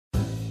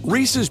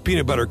Reese's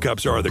peanut butter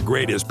cups are the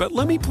greatest, but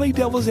let me play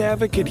devil's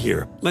advocate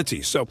here. Let's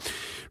see. So,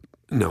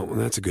 no,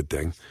 that's a good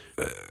thing.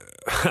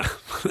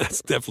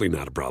 That's definitely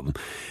not a problem.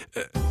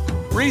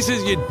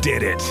 Reese's, you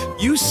did it.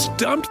 You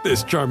stumped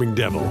this charming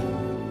devil.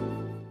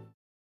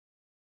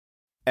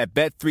 At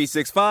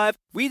Bet365,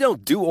 we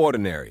don't do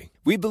ordinary.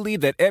 We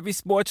believe that every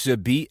sport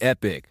should be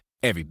epic.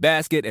 Every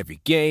basket,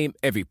 every game,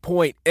 every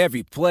point,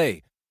 every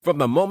play. From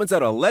the moments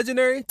that are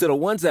legendary to the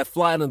ones that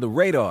fly under the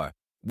radar.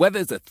 Whether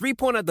it's a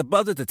three-pointer at the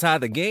buzzer to tie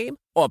the game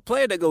or a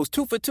player that goes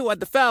 2 for 2 at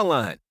the foul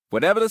line.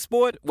 Whatever the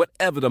sport,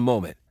 whatever the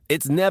moment.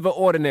 It's never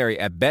ordinary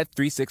at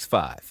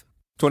Bet365.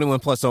 21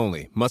 plus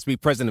only. Must be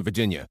present in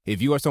Virginia.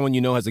 If you or someone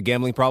you know has a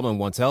gambling problem and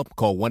wants help,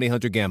 call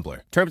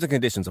 1-800-GAMBLER. Terms and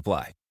conditions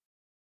apply.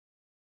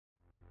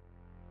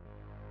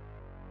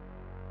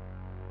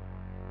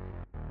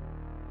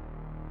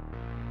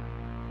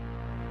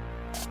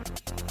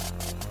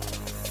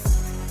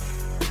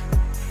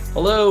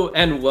 Hello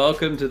and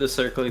welcome to the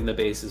Circling the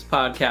Bases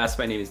podcast.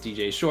 My name is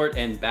DJ Short,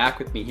 and back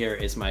with me here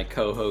is my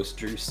co-host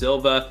Drew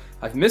Silva.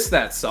 I've missed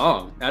that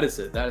song. That is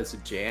a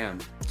jam.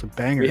 It's a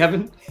banger. We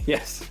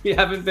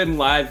haven't been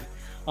live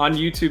on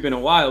YouTube in a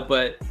while,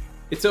 but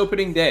it's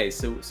opening day,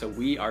 so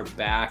we are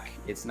back.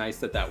 It's nice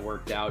that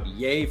worked out.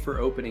 Yay for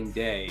opening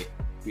day.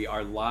 We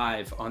are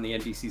live on the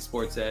NBC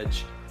Sports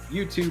Edge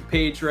YouTube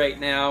page right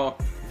now.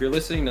 If you're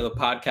listening to the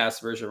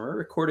podcast version, we're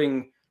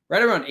recording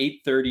right around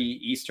 8:30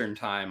 Eastern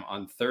time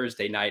on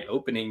Thursday night,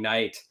 opening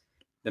night.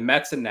 The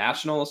Mets and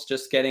Nationals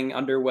just getting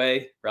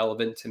underway,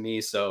 relevant to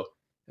me. So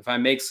if I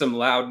make some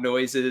loud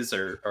noises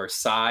or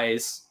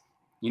sighs,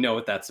 you know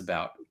what that's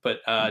about.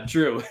 But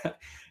Drew,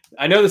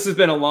 I know this has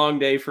been a long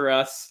day for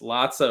us.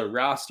 Lots of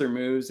roster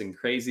moves and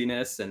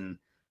craziness and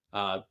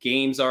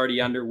games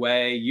already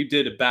underway. You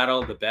did a Battle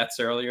of the Bets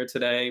earlier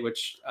today,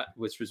 which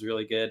was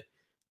really good.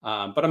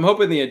 But I'm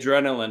hoping the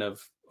adrenaline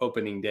of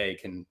opening day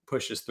can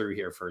push us through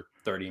here for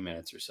 30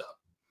 minutes or so.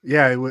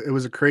 Yeah, it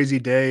was a crazy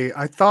day.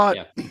 I thought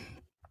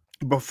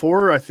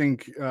before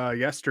Wednesday,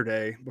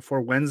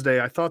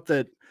 I thought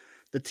that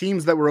the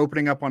teams that were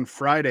opening up on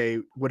Friday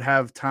would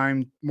have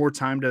more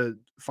time to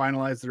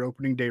finalize their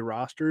opening day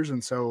rosters.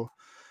 And so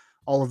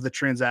all of the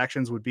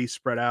transactions would be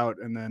spread out.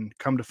 And then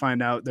come to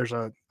find out there's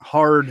a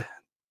hard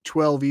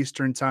 12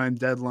 Eastern time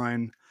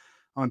deadline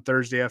on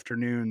Thursday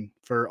afternoon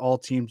for all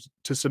teams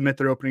to submit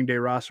their opening day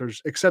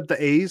rosters, except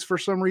the A's for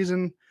some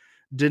reason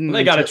didn't. Well,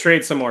 they got to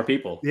trade some more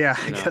people. Yeah,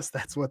 I guess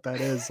that's what that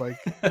is. Like,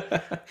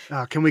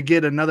 can we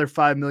get another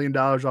 $5 million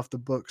off the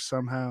books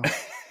somehow?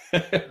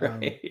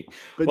 Right.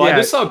 I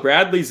just saw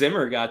Bradley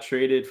Zimmer got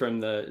traded to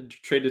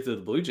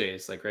the Blue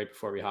Jays, like right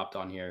before we hopped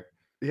on here.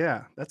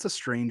 Yeah, that's a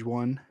strange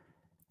one.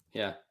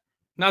 Yeah.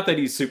 Not that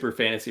he's super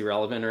fantasy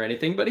relevant or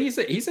anything, but he's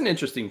an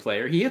interesting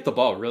player. He hit the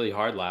ball really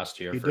hard last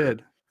year. He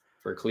did.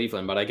 For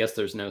Cleveland, but I guess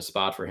there's no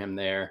spot for him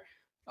there.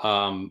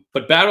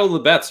 But Battle of the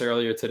Bets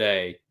earlier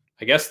today,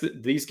 I guess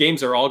these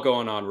games are all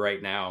going on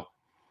right now.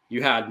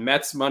 You had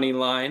Mets money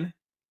line,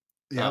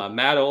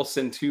 Matt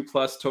Olson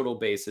 2+ total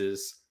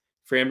bases,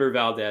 Framber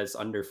Valdez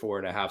under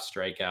 4.5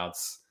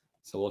 strikeouts.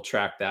 So we'll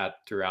track that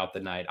throughout the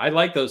night. I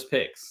like those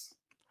picks.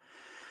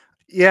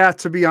 Yeah,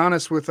 to be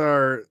honest with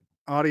our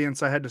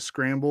audience, I had to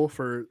scramble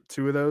for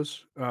two of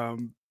those.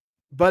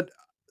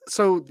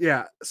 So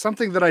yeah,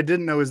 something that I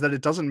didn't know is that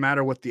it doesn't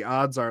matter what the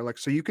odds are. Like,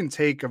 so you can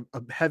take a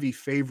heavy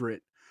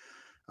favorite.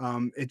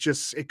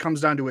 It comes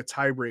down to a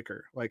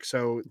tiebreaker. Like,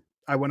 so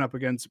I went up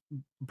against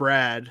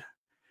Brad.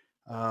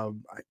 I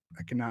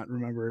cannot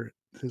remember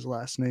his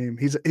last name.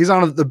 He's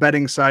on the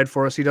betting side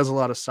for us. He does a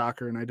lot of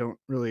soccer, and I don't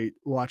really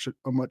watch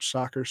much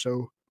soccer.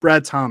 So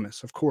Brad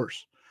Thomas, of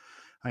course,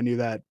 I knew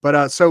that.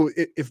 But so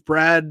if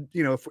Brad,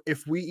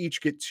 if we each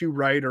get two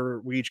right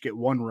or we each get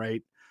one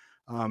right.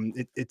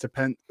 It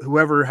depends.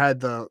 Whoever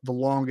had the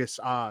longest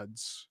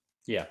odds,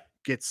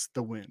 gets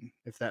the win.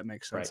 If that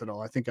makes sense at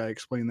all. I think I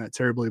explained that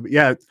terribly, but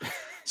yeah.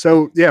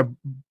 So yeah,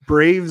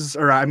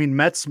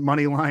 Mets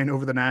money line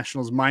over the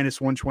Nationals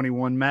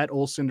 -121. Matt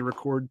Olson to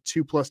record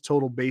 2+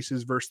 total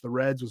bases versus the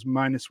Reds was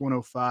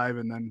 -105,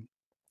 and then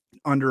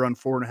under on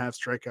 4.5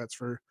 strikeouts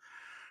for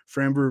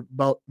Framber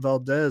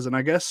Valdez. And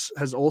I guess,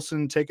 has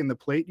Olson taken the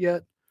plate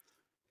yet?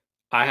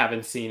 I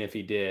haven't seen if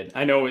he did.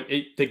 I know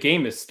the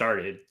game has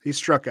started. He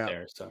struck out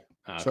there,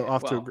 so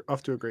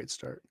off to a great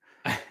start.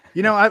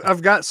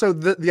 I've got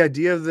the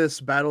idea of this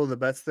Battle of the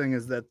Bets thing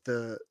is that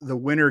the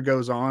winner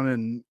goes on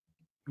and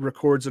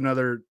records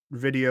another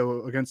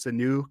video against a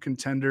new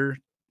contender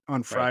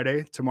on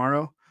Friday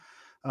tomorrow,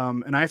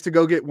 and I have to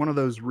go get one of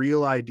those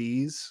real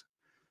IDs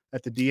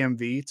at the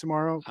DMV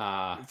tomorrow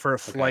for a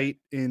flight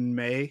in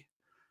May.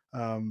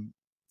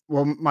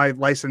 Well, my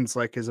license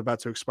is about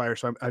to expire,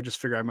 so I just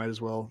figure I might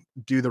as well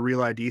do the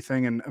real ID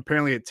thing. And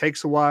apparently it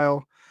takes a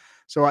while,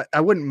 so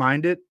I wouldn't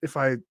mind it if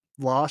I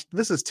lost.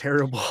 This is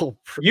terrible.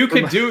 You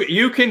can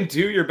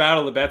do your Battle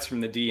of the Bets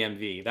from the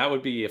DMV. That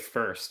would be a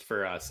first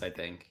for us, I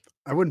think.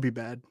 I wouldn't be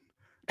bad.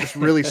 Just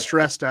really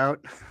stressed out.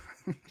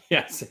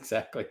 Yes,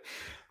 exactly.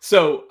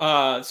 So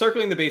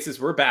circling the bases,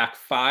 we're back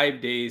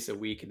 5 days a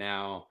week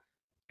now.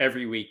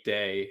 every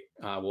weekday,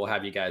 we'll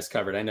have you guys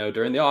covered. I know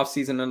during the off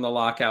season and the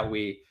lockout,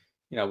 we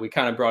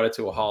kind of brought it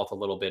to a halt a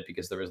little bit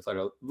because there was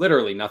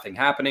literally nothing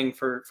happening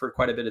for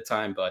quite a bit of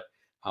time, but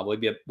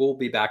we'll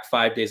be back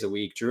 5 days a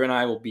week. Drew and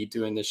I will be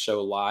doing this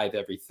show live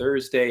every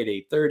Thursday at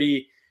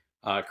 8:30.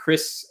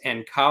 Chris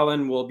and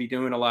Colin will be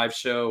doing a live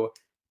show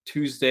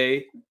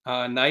Tuesday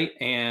night,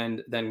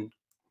 and then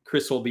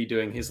Chris will be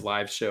doing his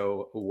live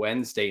show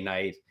Wednesday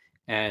night,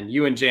 and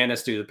you and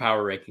Janice do the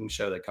power ranking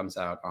show that comes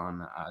out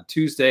on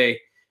Tuesday.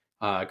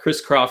 Chris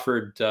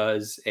Crawford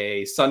does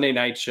a Sunday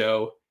night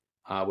show,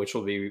 which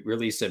will be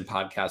released in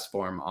podcast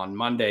form on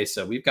Monday.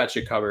 So we've got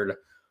you covered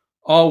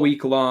all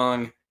week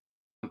long,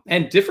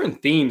 and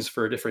different themes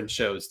for different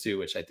shows too,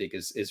 which I think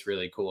is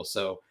really cool.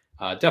 So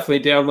definitely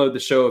download the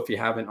show if you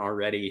haven't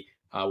already,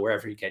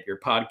 wherever you get your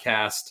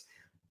podcast.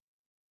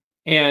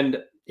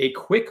 And a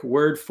quick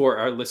word for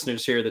our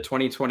listeners here, the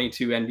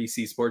 2022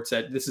 NBC Sports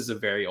Edge. This is a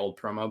very old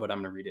promo, but I'm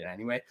going to read it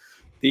anyway.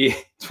 The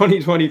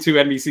 2022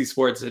 NBC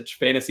Sports Edge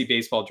Fantasy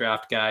Baseball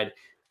Draft Guide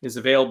is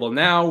available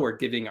now. We're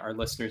giving our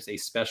listeners a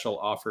special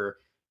offer.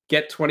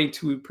 Get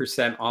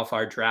 22% off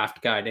our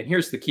draft guide. And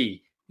here's the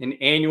key: an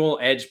annual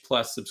Edge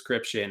Plus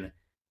subscription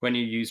when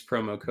you use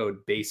promo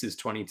code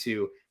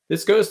BASES22.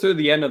 This goes through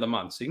the end of the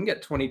month, so you can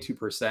get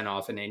 22%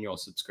 off an annual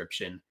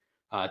subscription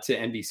to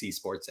NBC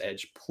Sports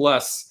Edge,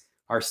 plus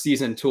our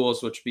season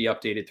tools, which will be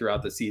updated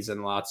throughout the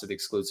season. Lots of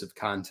exclusive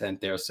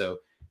content there. So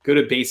go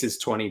to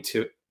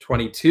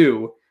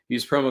BASES22,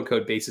 use promo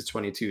code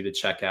BASES22 to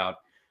check out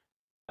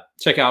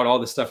all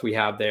the stuff we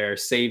have there.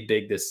 Save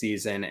big this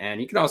season, and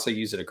you can also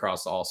use it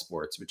across all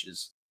sports, which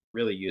is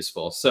really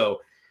useful. So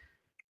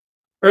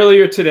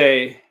earlier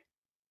today,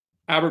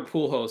 Albert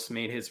Pujols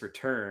made his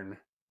return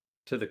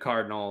to the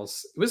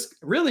Cardinals. It was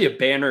really a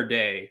banner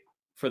day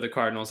for the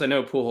Cardinals. I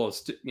know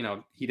Pujols,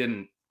 he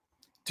didn't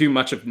do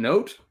much of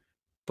note,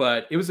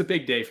 but it was a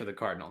big day for the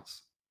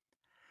Cardinals.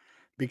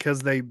 Because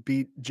they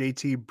beat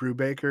JT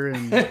Brubaker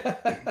and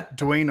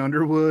Dwayne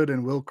Underwood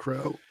and Will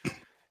Crow.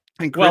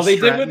 And Chris they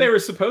Stratton. did what they were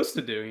supposed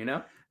to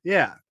do,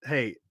 Yeah.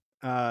 Hey,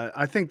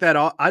 I think that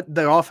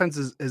the offense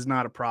is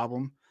not a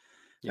problem.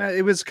 Yeah.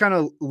 It was kind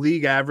of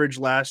league average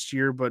last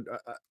year, but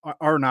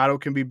Arenado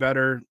can be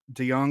better.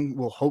 DeYoung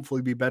will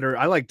hopefully be better.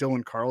 I like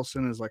Dylan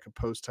Carlson as like a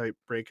post-type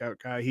breakout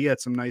guy. He had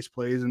some nice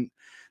plays, and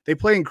they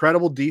play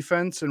incredible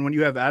defense. And when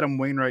you have Adam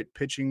Wainwright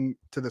pitching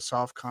to the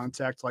soft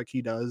contact like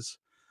he does,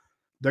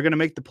 they're going to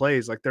make the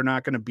plays. Like, they're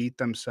not going to beat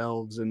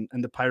themselves. And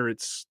the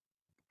Pirates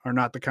are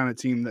not the kind of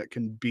team that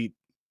can beat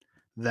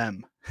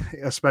them,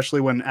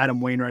 especially when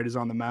Adam Wainwright is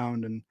on the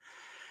mound. And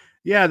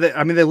yeah,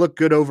 they look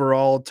good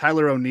overall.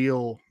 Tyler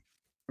O'Neill,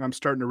 I'm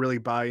starting to really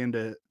buy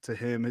into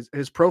him.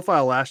 His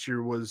profile last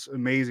year was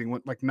amazing.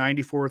 Went like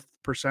 98th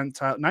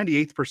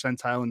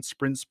percentile in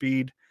sprint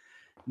speed,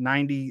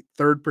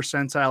 93rd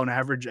percentile in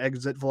average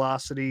exit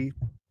velocity,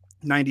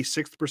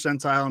 96th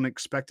percentile in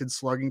expected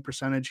slugging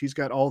percentage. He's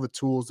got all the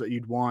tools that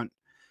you'd want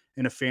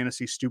in a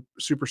fantasy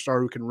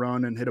superstar who can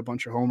run and hit a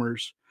bunch of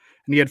homers.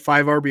 And he had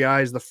 5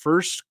 RBIs, the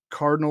first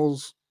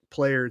Cardinals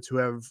player to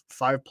have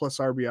 5+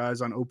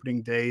 RBIs on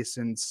opening day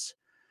since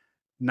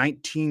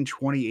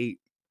 1928.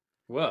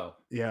 Whoa.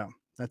 Yeah,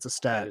 that's a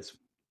stat.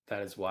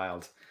 That is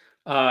wild.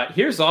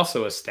 Here's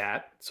also a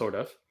stat, sort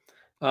of.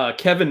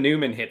 Kevin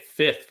Newman hit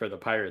 5th for the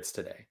Pirates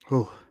today.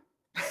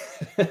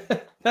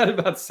 That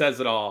about says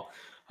it all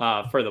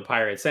for the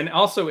Pirates. And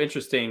also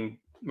interesting,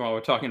 while we're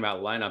talking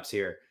about lineups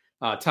here,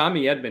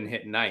 Tommy Edman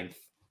hit 9th.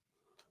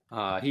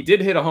 He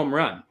did hit a home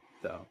run,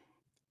 though.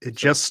 It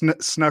just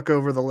snuck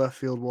over the left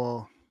field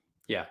wall.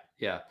 Yeah.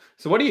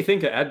 So what do you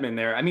think of Edman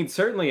there? I mean,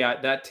 certainly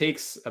that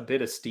takes a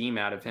bit of steam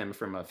out of him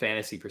from a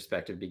fantasy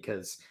perspective,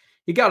 because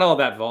he got all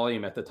that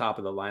volume at the top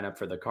of the lineup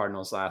for the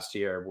Cardinals last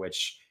year,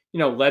 which,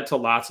 led to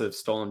lots of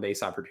stolen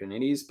base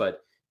opportunities.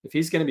 But if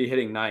he's going to be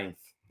hitting 9th,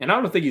 and I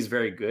don't think he's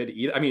very good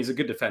either. I mean, he's a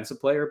good defensive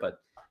player, but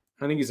I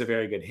don't think he's a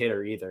very good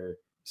hitter either.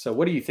 So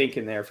what are you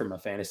thinking there from a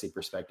fantasy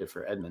perspective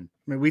for Edman?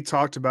 I mean, we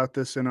talked about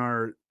this in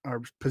our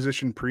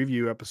position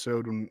preview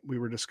episode when we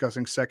were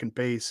discussing second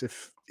base.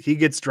 If he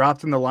gets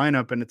dropped in the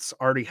lineup, and it's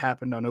already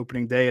happened on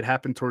opening day, it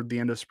happened toward the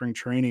end of spring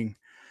training,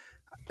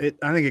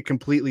 I think it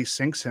completely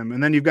sinks him.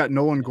 And then you've got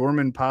Nolan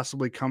Gorman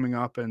possibly coming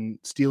up and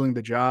stealing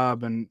the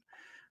job. And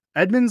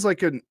Edman's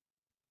like an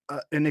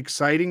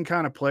exciting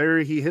kind of player.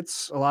 He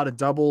hits a lot of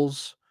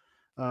doubles.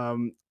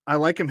 I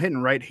like him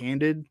hitting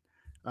right-handed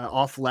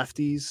off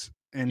lefties.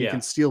 And he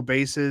can steal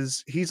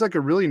bases. He's like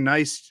a really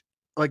nice,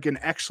 like an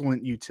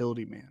excellent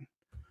utility man.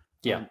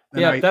 Yeah.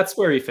 That's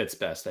where he fits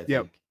best, I think.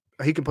 Yeah.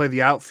 He can play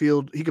the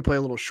outfield. He could play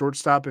a little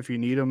shortstop if you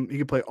need him. He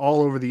could play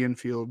all over the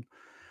infield.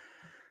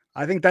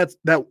 I think that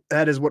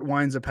is what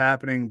winds up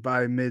happening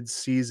by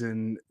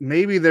mid-season.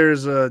 Maybe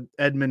there's a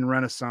Edman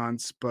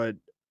renaissance, but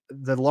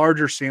the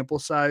larger sample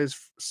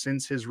size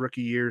since his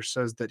rookie year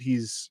says that he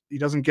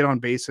doesn't get on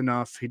base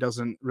enough. He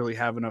doesn't really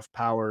have enough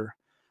power.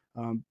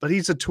 But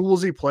he's a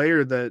toolsy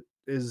player that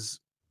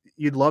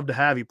you'd love to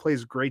have. He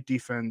plays great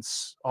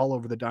defense all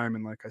over the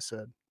diamond, like I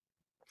said.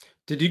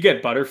 Did you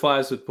get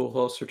butterflies with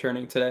Pujols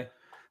returning today?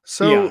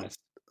 So,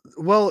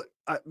 well,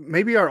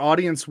 maybe our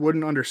audience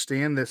wouldn't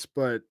understand this,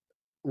 but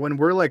when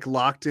we're like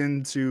locked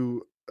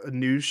into a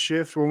news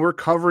shift, when we're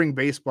covering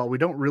baseball, we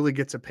don't really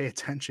get to pay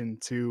attention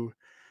to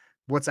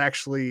what's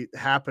actually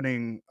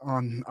happening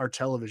on our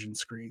television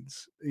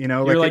screens.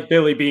 You're like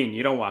Billy Bean.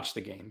 You don't watch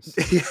the games.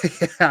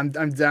 Yeah,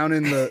 I'm down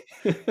in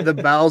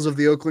the bowels of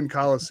the Oakland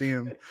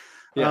Coliseum.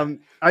 Yeah.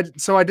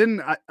 So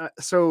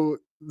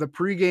the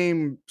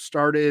pregame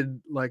started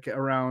like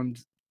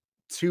around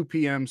 2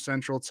 p.m.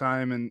 Central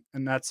Time,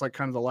 and that's like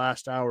kind of the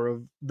last hour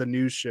of the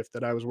news shift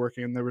that I was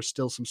working, and there was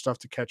still some stuff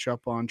to catch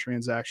up on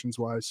transactions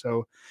wise.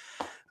 So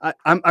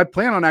I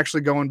plan on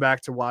actually going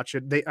back to watch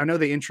it. I know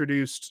they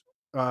introduced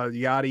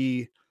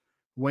Yachty,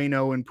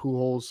 Waino, and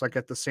Pujols like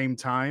at the same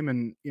time,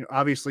 and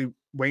obviously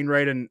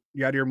Wainwright and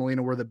Yadier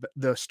Molina were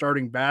the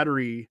starting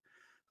battery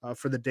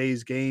for the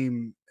day's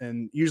game,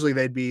 and usually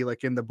they'd be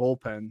like in the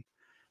bullpen,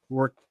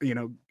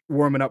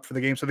 warming up for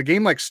the game. So the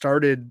game like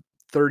started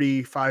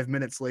 35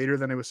 minutes later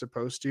than it was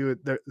supposed to.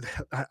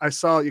 I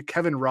saw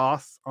Kevin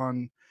Roth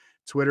on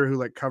Twitter, who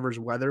like covers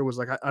weather, was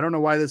like, I don't know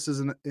why this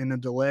isn't in a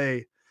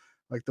delay.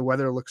 Like the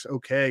weather looks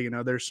okay.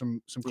 There's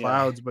some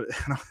clouds, but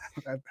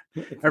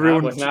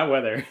everyone was not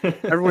weather.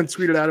 Everyone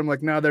tweeted at him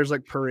like, no, there's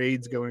like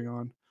parades going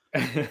on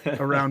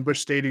around Busch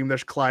Stadium.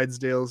 There's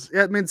Clydesdales.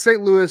 Yeah, I mean, St.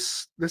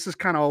 Louis, this is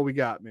kind of all we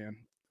got, man.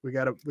 We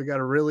got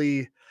a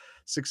really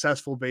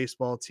successful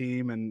baseball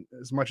team, and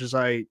as much as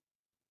I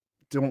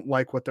don't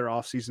like what their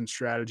offseason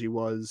strategy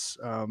was,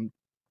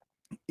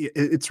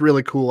 it's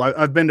really cool.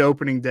 I've been to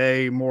opening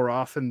day more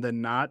often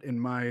than not in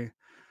my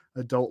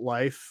adult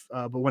life,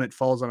 but when it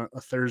falls on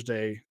a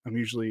Thursday, I'm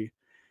usually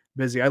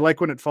busy. I like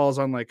when it falls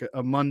on like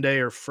a Monday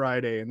or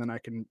Friday, and then I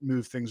can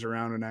move things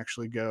around and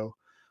actually go,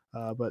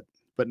 but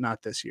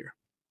not this year.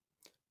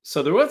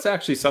 So there was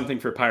actually something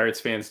for Pirates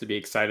fans to be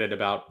excited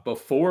about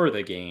before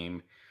the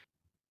game.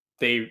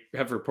 They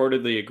have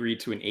reportedly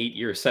agreed to an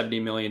 8-year,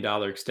 $70 million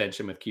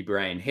extension with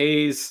Ke'Bryan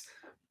Hayes,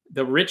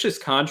 the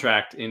richest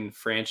contract in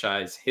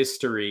franchise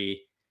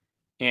history,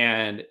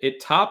 and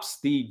it tops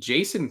the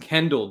Jason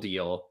Kendall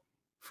deal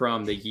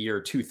from the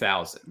year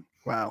 2000.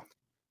 Wow.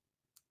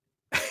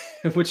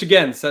 Which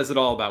again says it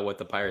all about what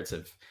the Pirates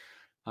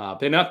have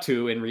been up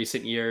to in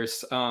recent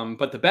years.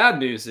 But the bad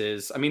news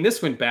is, I mean,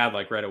 this went bad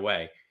like right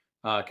away.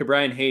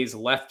 Ke'Bryan Hayes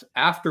left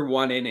after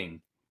 1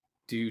 inning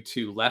due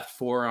to left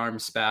forearm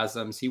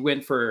spasms. He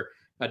went for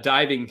a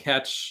diving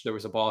catch. There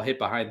was a ball hit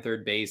behind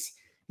third base.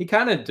 He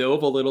kind of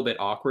dove a little bit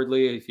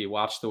awkwardly if you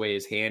watch the way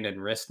his hand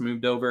and wrist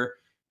moved over.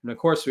 And of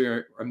course, we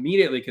were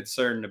immediately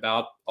concerned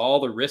about all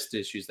the wrist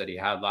issues that he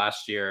had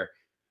last year.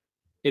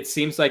 It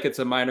seems like it's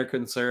a minor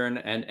concern,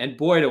 and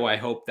boy, do I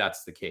hope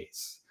that's the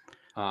case.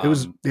 It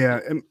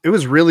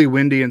was really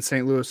windy in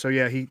St. Louis, so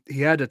yeah, he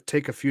had to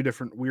take a few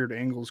different weird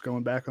angles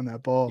going back on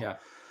that ball.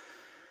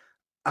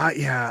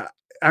 Yeah.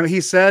 I mean,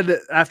 he said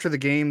after the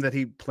game that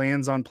he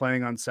plans on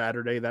playing on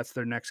Saturday. That's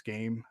their next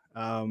game.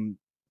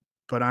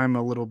 But I'm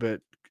a little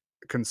bit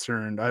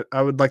concerned.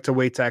 I would like to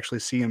wait to actually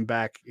see him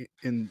back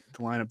in the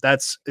lineup.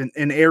 That's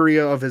an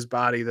area of his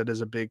body that is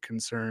a big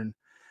concern.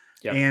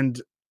 Yep.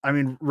 And I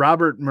mean,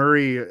 Robert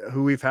Murray,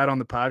 who we've had on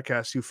the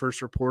podcast, who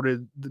first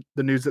reported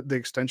the news that the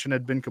extension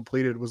had been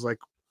completed, was like,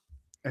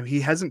 and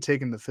he hasn't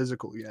taken the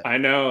physical yet. I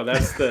know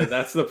that's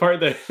the part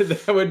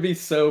that would be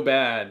so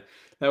bad.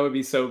 That would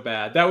be so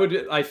bad.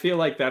 I feel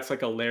like that's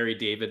like a Larry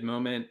David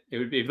moment. It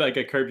would be like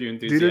a Curb Your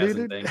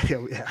Enthusiasm thing.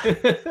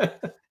 Yeah.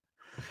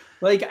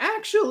 Like,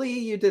 actually,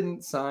 you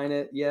didn't sign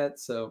it yet,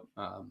 so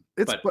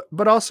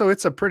but also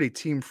it's a pretty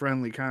team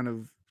friendly kind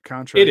of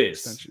contract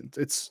extension.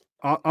 It's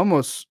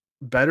almost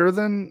better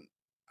than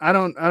I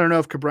don't know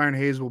if Ke'Bryan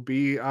Hayes will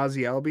be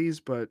Ozzie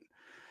Albies, but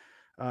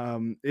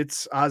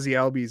it's Ozzie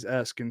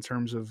Albies-esque in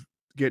terms of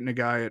getting a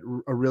guy at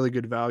a really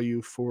good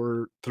value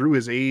through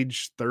his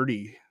age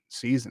 30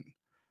 season.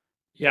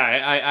 Yeah,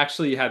 I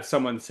actually had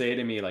someone say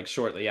to me like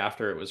shortly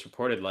after it was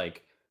reported,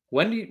 like,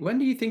 when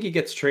do you think he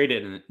gets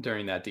traded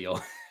during that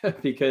deal?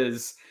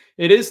 Because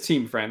it is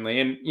team friendly.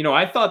 And,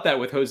 I thought that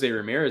with Jose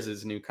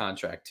Ramirez's new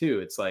contract too.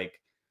 It's like,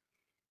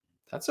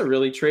 that's a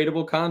really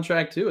tradable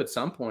contract too. At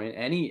some point,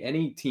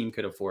 any team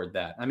could afford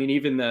that. I mean,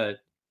 even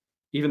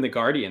the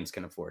Guardians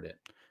can afford it.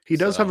 He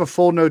does have a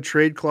full no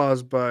trade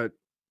clause, but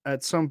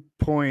at some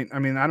point, I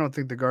mean, I don't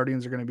think the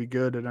Guardians are going to be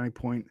good at any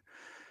point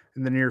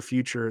in the near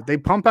future. They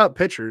pump out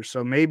pitchers,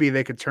 so maybe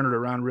they could turn it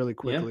around really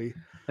quickly.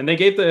 Yeah. And they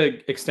gave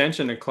the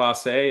extension to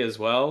Clase A as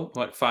well.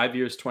 5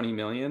 years, $20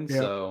 million. Yeah.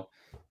 So,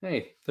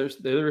 hey, there's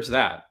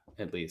that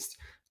at least.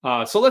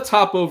 So let's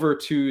hop over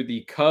to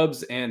the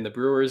Cubs and the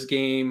Brewers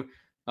game.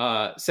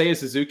 Seiya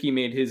Suzuki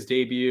made his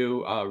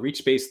debut,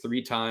 reached base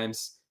 3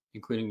 times,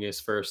 including his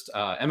first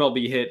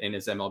MLB hit in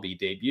his MLB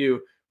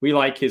debut. We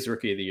like his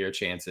Rookie of the Year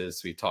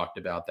chances. We talked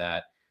about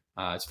that.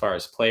 As far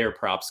as player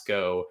props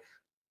go,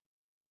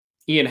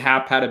 Ian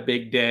Happ had a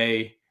big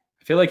day.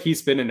 I feel like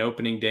he's been an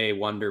opening day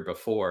wonder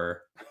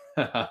before.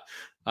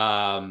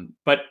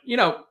 But,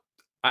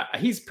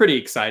 he's pretty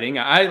exciting.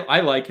 I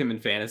like him in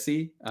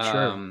fantasy.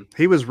 Sure.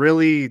 He was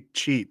really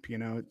cheap.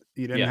 You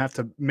didn't have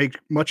to make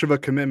much of a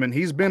commitment.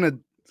 He's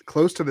been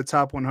close to the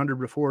top 100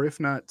 before, if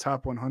not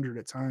top 100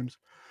 at times.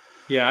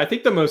 Yeah, I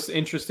think the most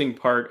interesting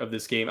part of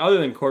this game, other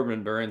than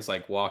Corbin Burns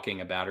like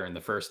walking a batter in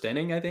the first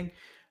inning, I think,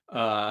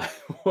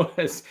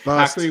 was Bust.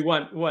 after he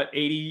won what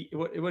 80.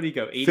 What did he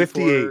go?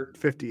 58,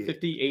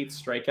 58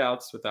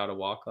 strikeouts without a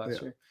walk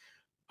last year.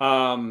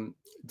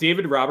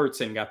 David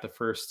Robertson got the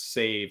first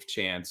save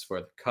chance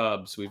for the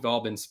Cubs. We've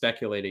all been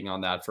speculating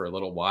on that for a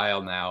little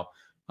while now.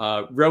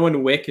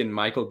 Rowan Wick and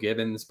Michael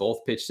Givens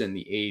both pitched in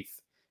the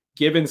 8th.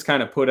 Givens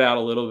kind of put out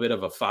a little bit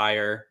of a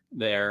fire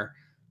there.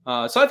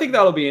 So I think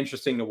that'll be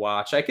interesting to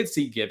watch. I could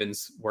see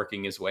Givens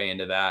working his way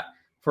into that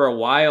for a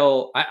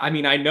while. I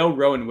mean, I know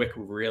Rowan Wick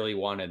really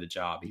wanted the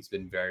job. He's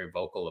been very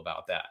vocal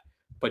about that.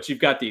 But you've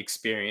got the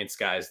experienced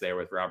guys there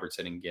with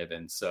Robertson and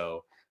Givens.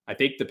 So I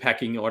think the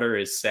pecking order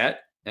is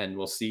set, and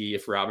we'll see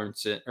if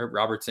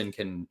Robertson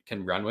can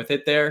run with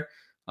it there.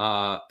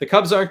 The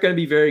Cubs aren't going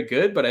to be very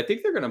good, but I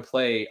think they're going to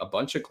play a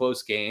bunch of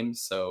close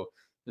games. So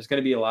there's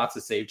going to be lots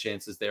of save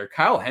chances there.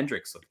 Kyle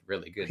Hendricks looked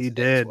really good. He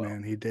did,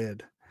 man. He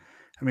did.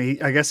 I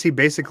mean, I guess he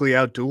basically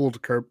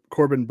outdueled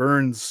Corbin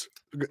Burns.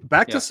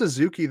 Back to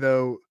Suzuki,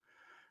 though.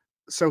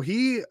 So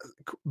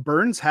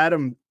Burns had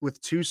him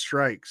with 2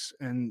 strikes,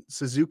 and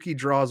Suzuki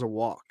draws a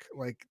walk.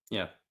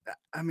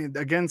 I mean,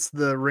 against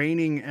the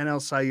reigning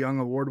NL Cy Young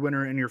Award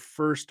winner in your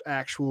first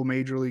actual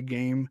major league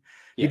game,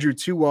 he drew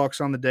 2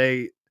 walks on the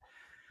day.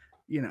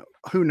 You know,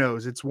 who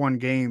knows? It's one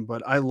game,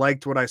 but I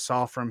liked what I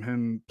saw from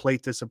him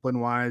plate discipline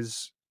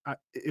wise.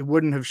 It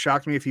wouldn't have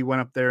shocked me if he went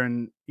up there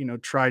and,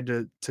 tried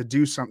to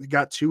do something,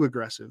 got too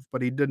aggressive,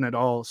 but he didn't at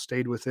all.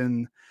 Stayed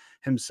within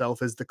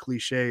himself, as the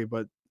cliche,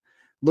 but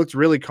looked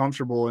really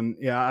comfortable. And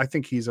yeah, I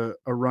think he's a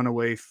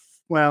runaway.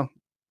 Well,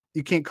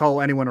 you can't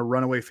call anyone a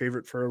runaway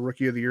favorite for a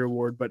Rookie of the Year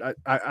award, but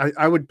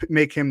I would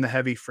make him the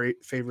heavy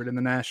favorite in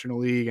the National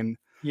League. And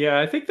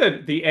yeah, I think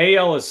that the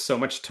AL is so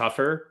much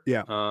tougher.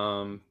 Yeah.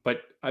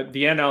 But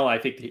the NL, I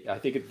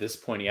think at this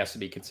point he has to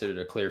be considered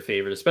a clear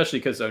favorite, especially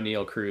because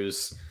O'Neal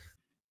Cruz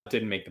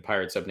didn't make the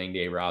Pirates opening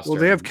day roster. Well,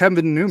 they have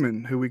Kevin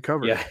Newman, who we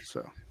covered. Yeah,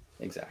 so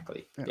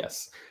exactly. Yeah.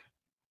 Yes.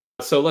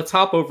 So let's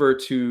hop over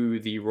to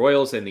the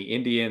Royals and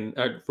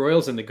the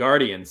Royals and the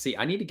Guardians. See,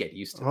 I need to get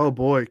used to. Oh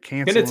boy,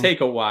 cancel. It's going to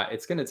take a while.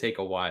 It's going to take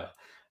a while.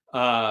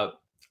 A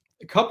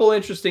couple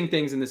interesting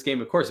things in this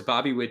game. Of course,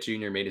 Bobby Witt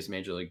Jr. made his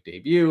major league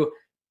debut.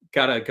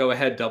 Got a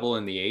go-ahead double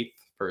in the 8th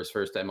for his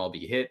first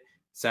MLB hit.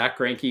 Zach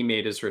Greinke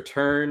made his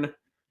return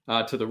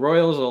to the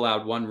Royals,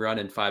 allowed 1 run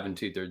in 5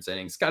 2/3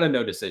 innings. Got a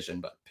no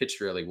decision, but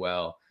pitched really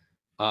well.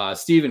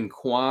 Steven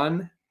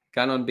Kwan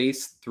got on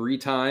base 3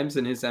 times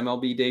in his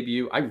MLB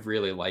debut. I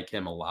really like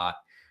him a lot.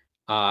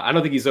 I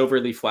don't think he's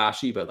overly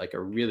flashy, but like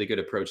a really good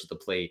approach at the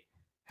plate.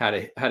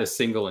 Had a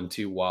single and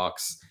 2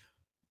 walks.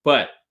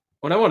 But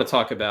what I want to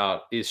talk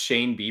about is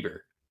Shane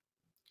Bieber.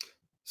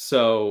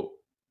 So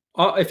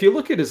if you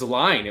look at his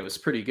line, it was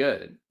pretty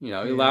good. He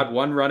allowed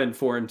 1 run in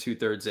 4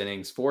 2/3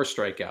 innings, 4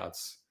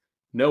 strikeouts,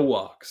 no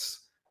walks.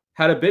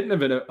 Had a bit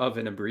of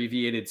an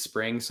abbreviated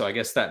spring, so I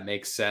guess that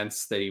makes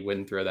sense that he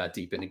wouldn't throw that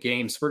deep into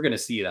games. We're going to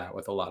see that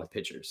with a lot of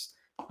pitchers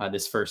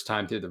this first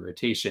time through the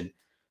rotation.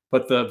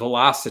 But the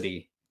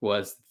velocity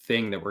was the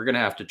thing that we're going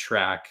to have to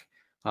track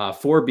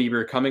for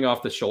Bieber, coming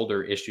off the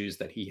shoulder issues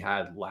that he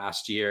had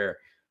last year.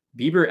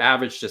 Bieber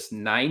averaged just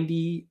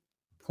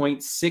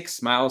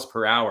 90.6 miles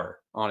per hour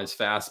on his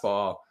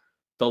fastball,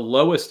 the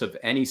lowest of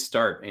any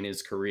start in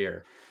his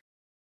career.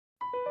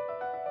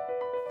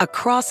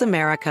 Across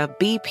America,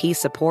 BP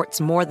supports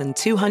more than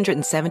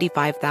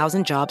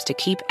 275,000 jobs to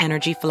keep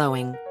energy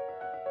flowing.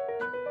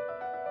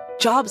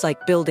 Jobs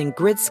like building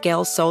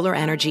grid-scale solar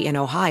energy in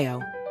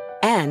Ohio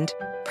and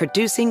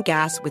producing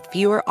gas with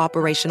fewer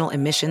operational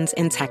emissions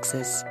in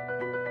Texas.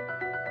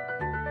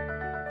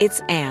 It's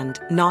and,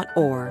 not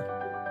or.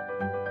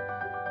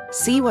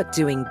 See what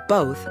doing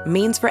both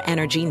means for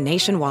energy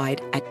nationwide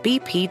at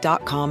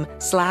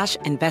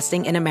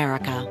bp.com/investing in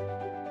America.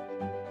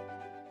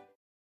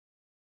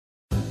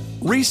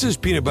 Reese's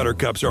peanut butter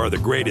cups are the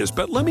greatest,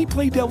 but let me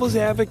play devil's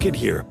advocate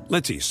here.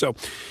 Let's see. So,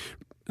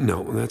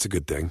 no, that's a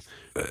good thing.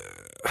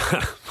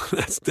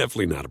 That's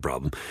definitely not a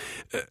problem.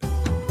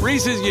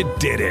 Reese's, you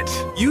did it.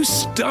 You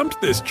stumped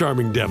this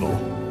charming devil.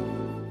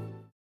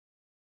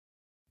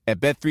 At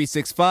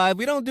Bet365,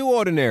 we don't do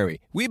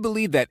ordinary. We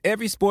believe that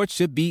every sport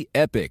should be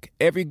epic.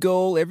 Every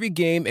goal, every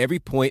game, every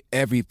point,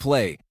 every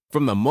play.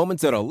 From the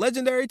moments that are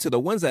legendary to the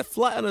ones that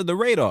fly under the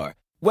radar.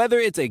 Whether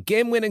it's a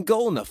game-winning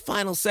goal in the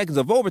final seconds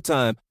of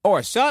overtime or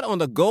a shot on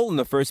the goal in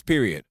the first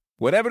period.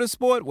 Whatever the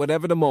sport,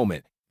 whatever the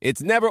moment.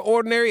 It's never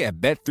ordinary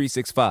at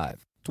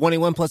Bet365.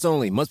 21 plus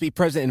only. Must be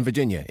present in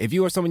Virginia. If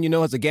you or someone you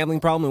know has a gambling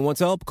problem and wants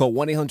help, call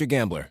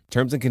 1-800-GAMBLER.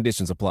 Terms and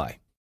conditions apply.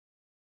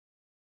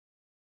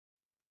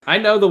 I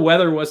know the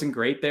weather wasn't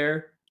great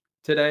there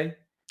today.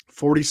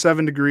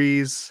 47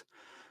 degrees,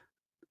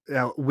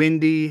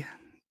 windy,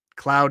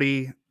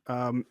 cloudy,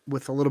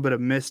 with a little bit of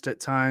mist at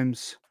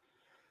times.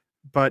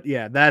 But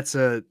yeah, that's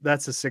a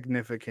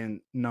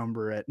significant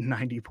number at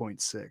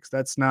 90.6.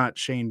 That's not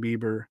Shane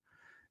Bieber.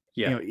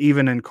 Yeah.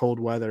 Even in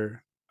cold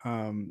weather.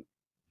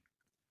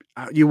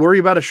 You worry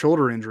about a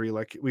shoulder injury.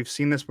 Like we've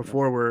seen this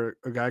before where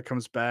a guy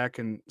comes back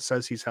and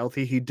says he's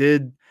healthy. He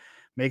did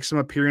make some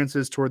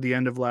appearances toward the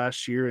end of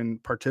last year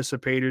and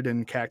participated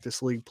in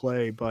Cactus League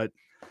play, but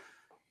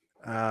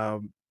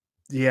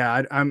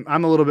yeah, I'm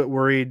a little bit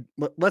worried.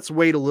 Let's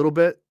wait a little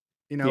bit.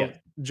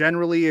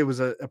 Generally it was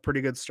a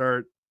pretty good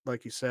start.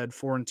 Like you said,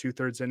 4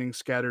 2/3 innings,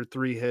 scattered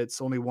 3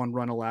 hits, only 1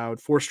 run allowed,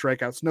 4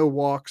 strikeouts, no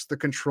walks, the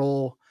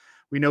control.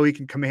 We know he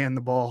can command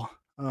the ball.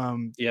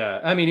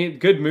 Yeah, I mean,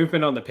 good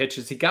movement on the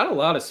pitches. He got a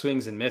lot of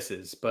swings and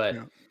misses, but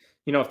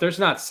if there's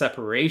not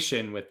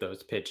separation with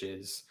those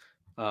pitches,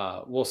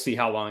 we'll see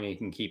how long he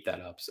can keep that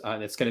up.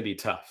 And it's going to be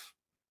tough.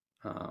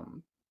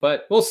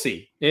 But we'll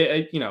see.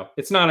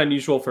 It's not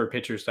unusual for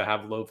pitchers to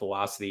have low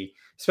velocity,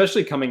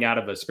 especially coming out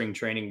of a spring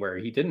training where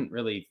he didn't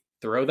really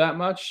throw that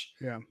much.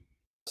 Yeah.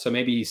 So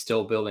maybe he's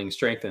still building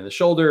strength in the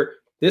shoulder.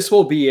 This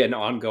will be an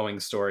ongoing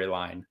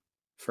storyline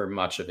for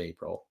much of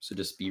April. So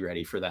just be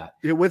ready for that.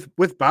 Yeah,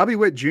 with Bobby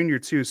Witt Jr.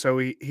 too. So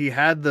he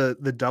had the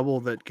double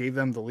that gave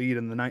them the lead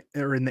in the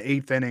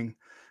 8th inning.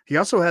 He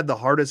also had the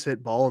hardest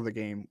hit ball of the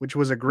game, which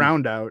was a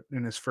ground out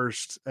in his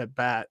first at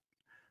bat.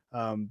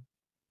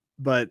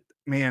 But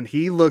man,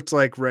 he looked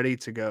like ready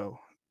to go.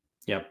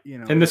 Yep.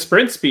 And the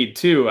sprint speed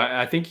too.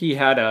 I think he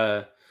had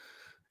it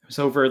was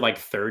over like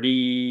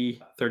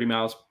 30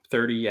 miles,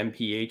 30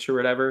 mph or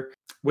whatever,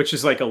 which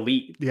is like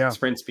elite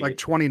sprint speed. Like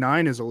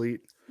 29 is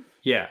elite.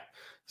 Yeah.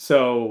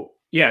 So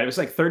it was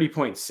like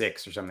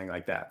 30.6 or something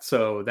like that.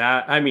 So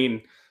that, I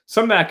mean,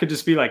 some of that could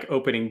just be like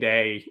opening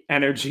day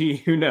energy.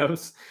 Who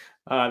knows?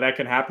 That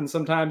could happen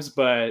sometimes,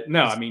 but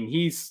no, I mean,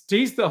 he's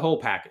the whole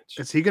package.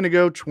 Is he going to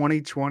go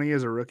 2020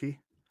 as a rookie?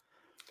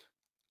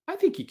 I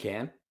think he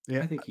can.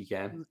 Yeah, I think he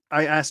can.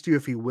 I asked you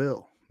if he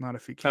will, not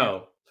if he can.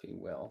 Oh, if he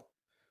will.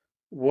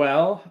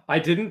 Well, I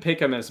didn't pick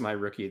him as my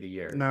rookie of the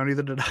year. No,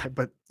 neither did I.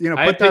 But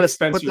put that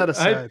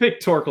aside. I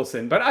picked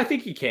Torkelson, but I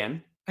think he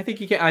can. I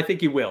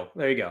think he will.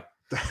 There you go.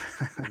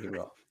 He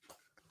will.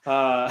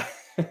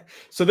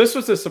 So this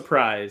was a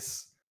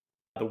surprise.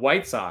 The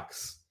White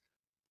Sox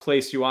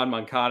placed Yoan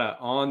Moncada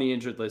on the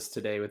injured list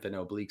today with an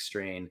oblique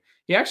strain.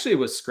 He actually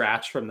was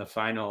scratched from the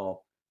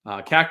final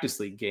Cactus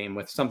League game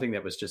with something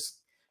that was just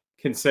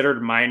considered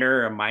a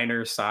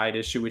minor side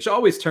issue, which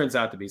always turns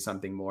out to be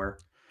something more.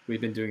 We've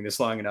been doing this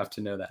long enough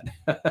to know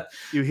that.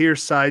 You hear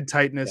side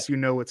tightness, you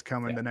know what's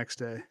coming the next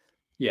day.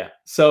 Yeah.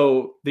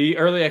 So the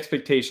early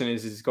expectation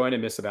is he's going to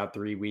miss about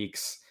 3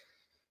 weeks.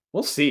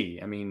 We'll see.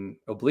 I mean,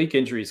 oblique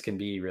injuries can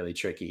be really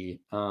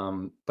tricky.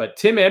 But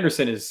Tim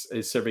Anderson is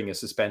serving a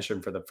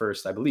suspension for the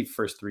first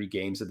 3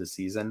 games of the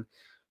season.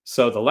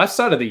 So the left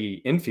side of the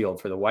infield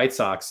for the White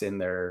Sox in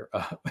their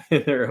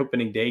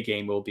opening day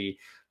game will be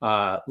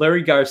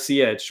Larry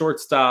Garcia at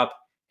shortstop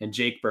and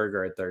Jake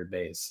Berger at third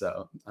base.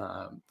 So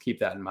keep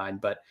that in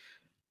mind. But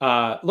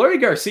Larry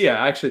Garcia,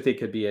 I actually think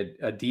could be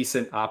a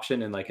decent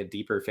option in like a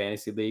deeper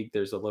fantasy league.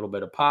 There's a little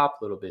bit of pop,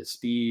 a little bit of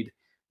speed.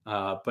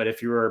 But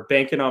if you were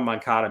banking on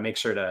Moncada, make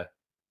sure to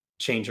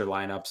change your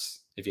lineups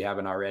if you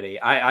haven't already.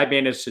 I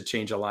managed to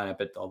change a lineup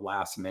at the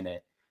last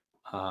minute.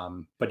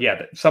 But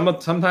yeah,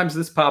 sometimes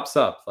this pops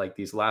up, like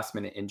these last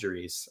minute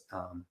injuries,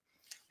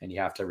 and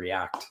you have to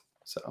react.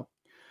 So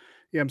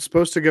yeah, I'm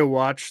supposed to go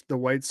watch the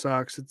White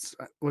Sox. It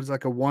was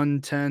like a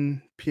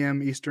 1:10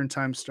 p.m. Eastern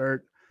time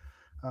start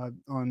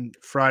on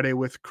Friday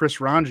with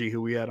Chris Ranji,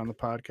 who we had on the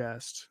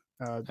podcast.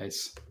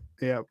 Nice.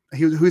 Yeah,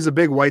 he's a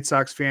big White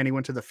Sox fan. He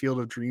went to the Field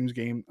of Dreams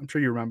game. I'm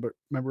sure you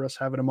remember us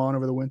having him on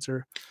over the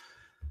winter.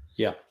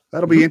 Yeah,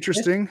 that'll be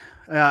interesting.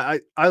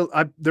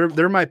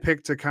 They're my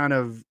pick to kind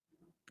of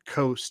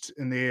coast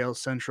in the AL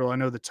Central. I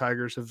know the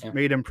Tigers have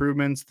made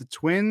improvements. The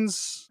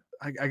Twins,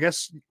 I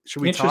guess,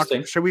 should we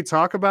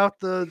talk about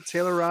the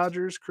Taylor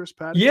Rogers, Chris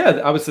Paddock? Yeah,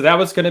 that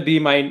was going to be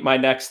my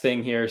next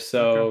thing here.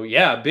 So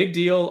yeah, big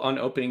deal on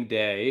opening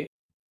day.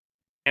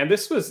 And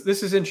this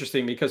is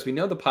interesting because we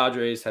know the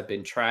Padres have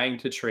been trying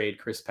to trade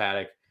Chris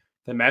Paddock.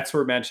 The Mets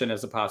were mentioned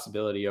as a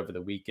possibility over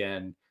the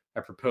weekend.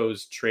 A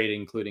proposed trade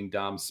including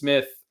Dom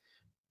Smith.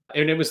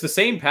 And it was the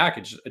same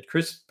package.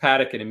 Chris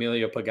Paddock and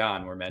Emilio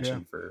Pagan were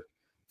mentioned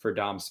for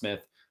Dom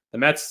Smith. The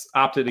Mets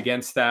opted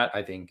against that,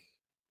 I think,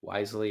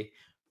 wisely.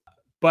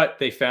 But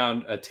they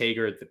found a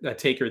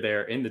taker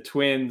there in the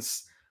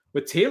Twins.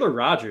 With Taylor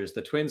Rogers,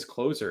 the Twins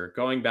closer,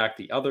 going back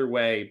the other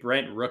way,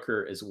 Brent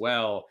Rooker as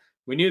well.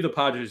 We knew the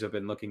Padres have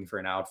been looking for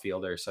an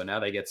outfielder, so now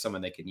they get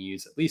someone they can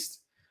use at least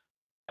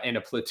in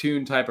a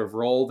platoon type of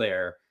role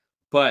there.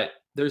 But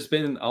there's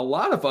been a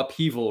lot of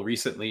upheaval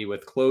recently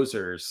with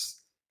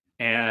closers,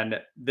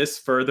 and this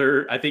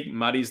further, I think,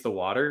 muddies the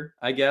water,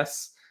 I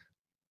guess.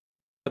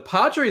 The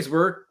Padres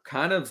were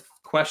kind of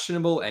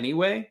questionable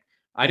anyway.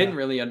 I didn't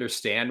really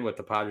understand what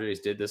the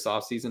Padres did this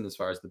offseason as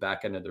far as the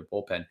back end of their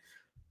bullpen.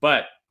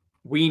 But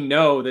we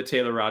know that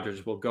Taylor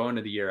Rogers will go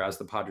into the year as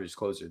the Padres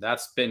closer.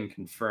 That's been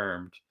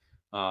confirmed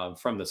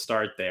from the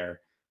start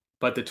there.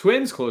 But the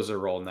Twins closer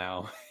role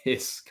now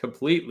is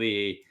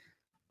completely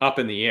up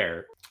in the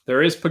air.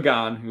 There is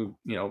Pagan, who,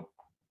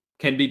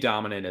 can be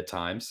dominant at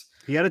times.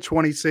 He had a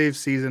 20 save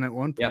season at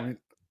one point.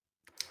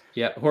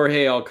 Yeah.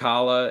 Jorge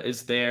Alcala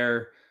is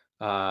there.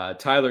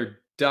 Tyler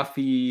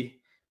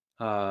Duffy,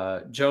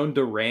 Joan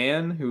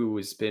Duran, who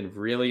has been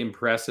really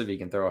impressive. He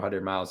can throw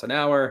 100 miles an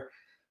hour.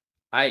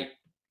 I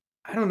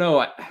don't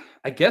know.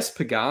 I guess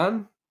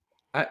Pagan.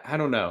 I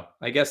don't know.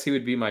 I guess he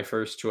would be my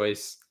first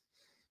choice.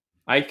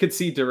 I could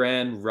see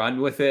Duran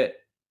run with it,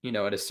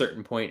 at a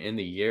certain point in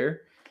the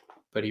year,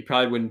 but he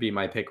probably wouldn't be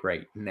my pick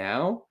right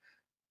now.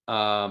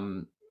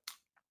 But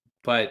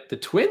the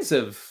Twins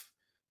have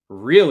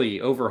really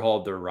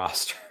overhauled their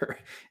roster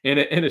in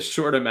a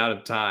short amount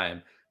of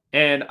time.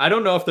 And I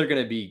don't know if they're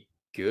going to be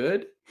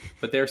good,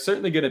 but they're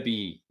certainly going to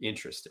be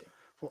interesting.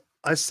 Well,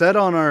 I said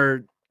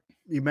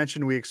you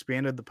mentioned we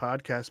expanded the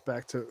podcast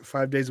back to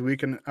 5 days a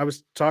week. And I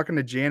was talking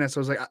to Janice. I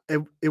was like,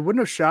 it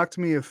wouldn't have shocked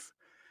me if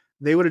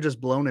they would have just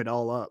blown it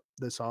all up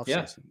this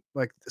offseason. Yeah.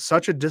 Like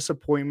such a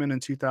disappointment in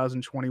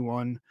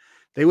 2021.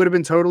 They would have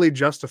been totally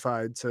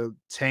justified to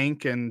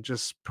tank and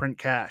just print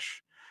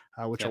cash,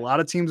 which a lot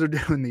of teams are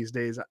doing these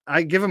days.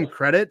 I give them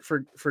credit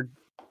for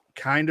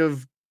kind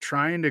of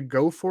trying to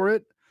go for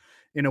it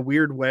in a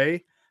weird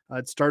way.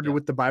 It started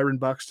with the Byron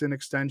Buxton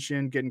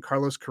extension, getting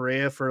Carlos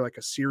Correa for like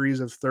a series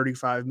of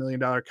 $35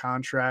 million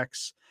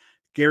contracts.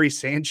 Gary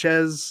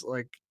Sanchez,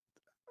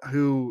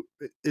 who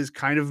is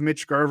kind of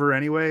Mitch Garver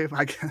anyway,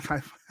 like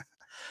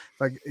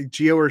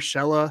Gio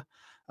Urshela,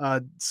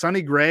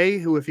 Sonny Gray,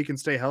 who, if he can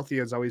stay healthy,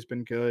 has always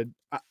been good.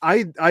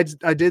 I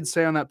did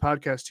say on that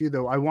podcast too,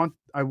 though, I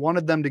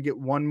wanted them to get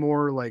one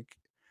more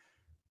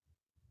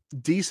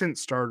decent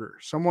starter,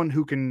 someone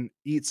who can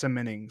eat some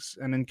innings.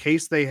 And in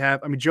case they have,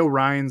 Joe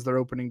Ryan's their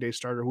opening day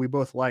starter, who we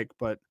both like,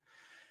 but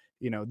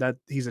that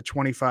he's a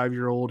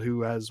 25-year-old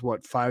who has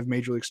 5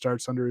 major league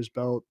starts under his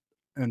belt,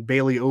 and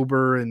Bailey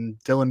Ober and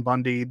Dylan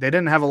Bundy. They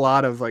didn't have a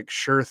lot of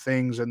sure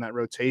things in that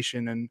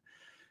rotation. And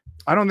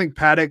I don't think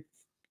Paddock,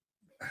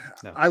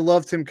 I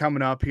loved him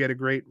coming up. He had a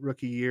great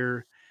rookie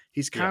year.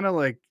 He's kind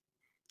of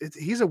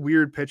he's a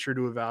weird pitcher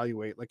to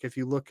evaluate. If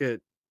you look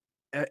at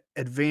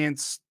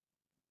advanced,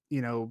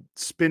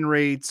 spin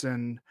rates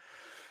and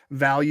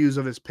values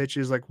of his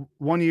pitches,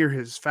 1 year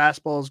his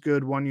fastball is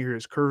good, 1 year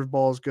his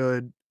curveball is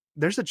good.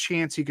 There's a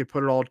chance he could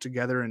put it all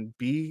together and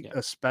be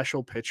a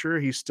special pitcher.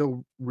 He's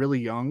still really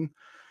young.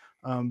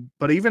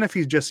 But even if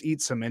he just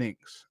eats some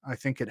innings, I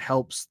think it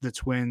helps the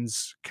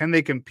Twins. Can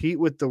they compete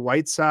with the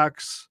White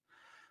Sox?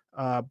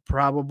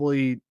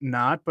 Probably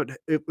not. But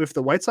if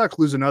the White Sox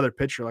lose another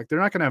pitcher, they're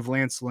not going to have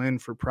Lance Lynn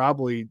for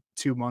probably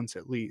 2 months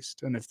at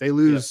least. And if they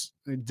lose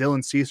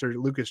Dylan Cease or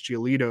Lucas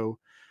Giolito,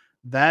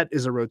 that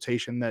is a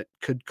rotation that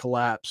could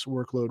collapse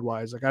workload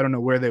wise. I don't know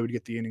where they would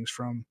get the innings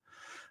from.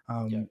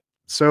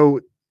 So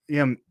I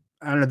don't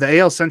know. The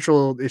AL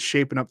Central is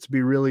shaping up to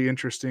be really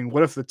interesting.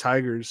 What if the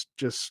Tigers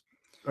just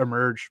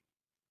emerge?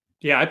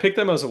 Yeah, I picked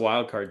them as a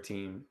wild card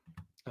team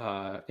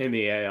in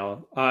the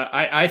AL.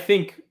 I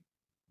think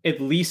at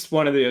least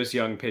one of those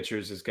young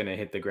pitchers is going to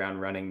hit the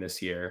ground running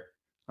this year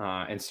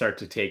and start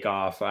to take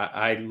off.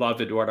 I love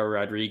Eduardo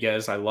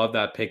Rodriguez. I love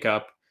that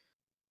pickup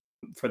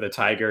for the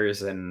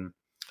Tigers. And,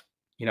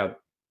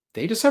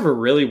 they just have a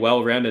really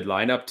well-rounded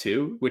lineup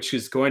too, which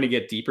is going to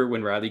get deeper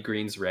when Riley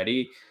Green's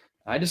ready.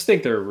 I just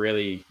think they're a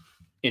really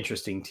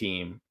interesting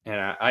team. And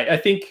I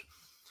think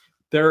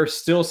there are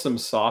still some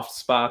soft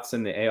spots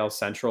in the AL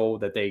Central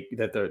that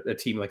a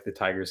team like the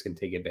Tigers can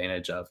take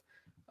advantage of.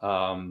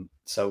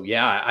 So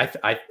yeah,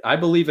 I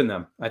believe in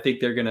them. I think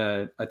they're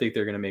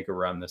gonna make a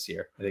run this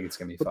year. I think it's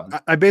gonna be fun.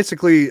 I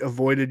basically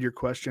avoided your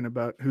question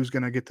about who's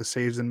gonna get the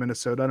saves in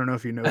Minnesota. I don't know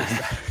if you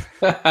noticed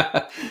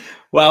that.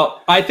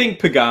 Well, I think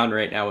Pagan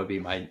right now would be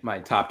my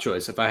top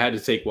choice. If I had to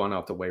take one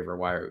off the waiver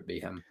wire, it would be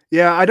him.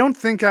 Yeah, I don't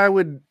think I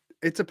would.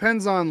 It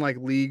depends on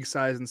league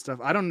size and stuff.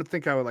 I don't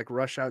think I would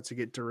rush out to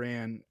get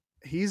Duran.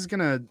 He's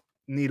gonna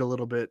need a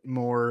little bit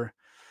more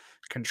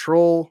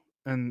control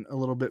and a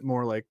little bit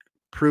more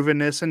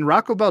provenness. And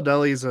Rocco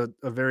Baldelli is a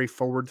very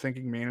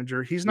forward-thinking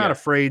manager. He's not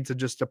afraid to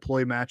just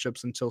deploy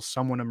matchups until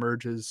someone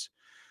emerges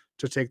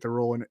to take the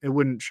role. And it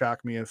wouldn't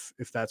shock me if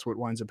that's what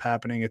winds up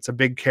happening. It's a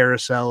big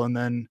carousel, and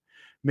then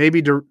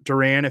maybe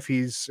Duran, if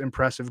he's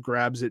impressive,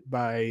 grabs it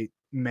by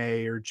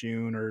May or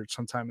June or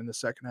sometime in the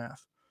second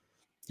half.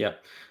 Yeah.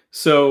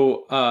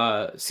 So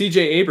CJ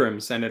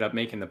Abrams ended up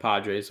making the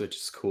Padres, which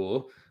is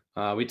cool.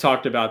 We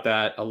talked about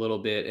that a little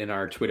bit in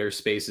our Twitter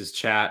Spaces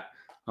chat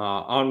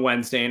on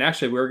Wednesday. And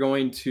actually, we're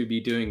going to be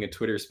doing a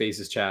Twitter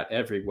Spaces chat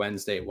every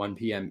Wednesday at 1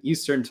 p.m.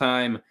 Eastern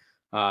time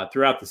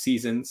throughout the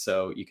season.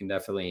 So you can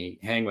definitely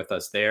hang with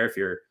us there if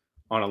you're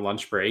on a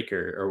lunch break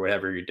or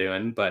whatever you're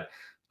doing. But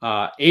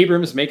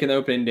Abrams making the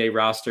opening day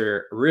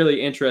roster,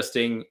 really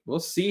interesting. We'll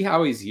see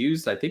how he's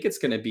used. I think it's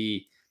going to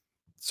be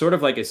sort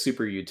of like a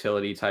super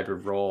utility type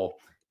of role.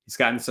 He's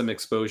gotten some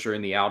exposure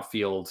in the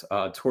outfield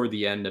toward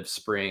the end of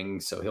spring,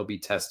 so he'll be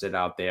tested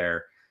out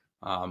there.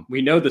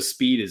 We know the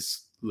speed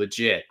is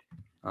legit.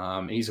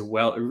 He's a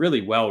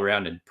really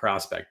well-rounded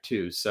prospect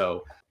too.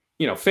 So,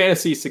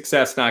 fantasy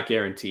success not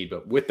guaranteed,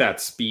 but with that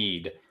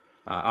speed,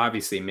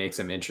 obviously makes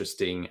him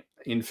interesting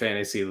in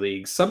fantasy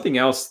leagues. Something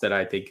else that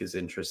I think is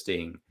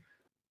interesting,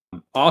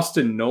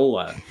 Austin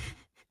Nola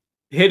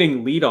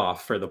hitting leadoff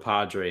for the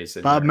Padres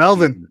in Bob their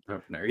Melvin. season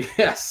opener.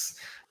 Yes.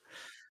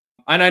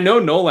 And I know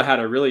Nola had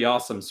a really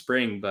awesome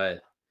spring,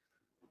 but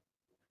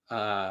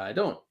I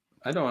don't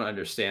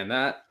understand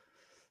that.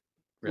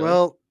 Really?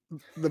 Well,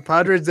 the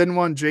Padres didn't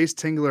want Jace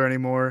Tingler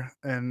anymore,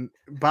 and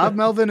Bob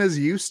Melvin is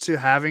used to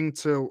having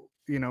to,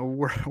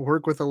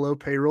 work with a low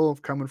payroll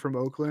of coming from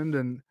Oakland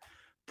and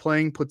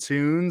playing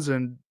platoons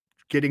and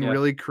getting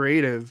really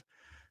creative.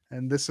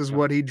 And this is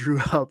what he drew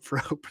up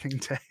for opening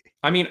day.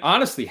 I mean,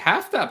 honestly,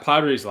 half that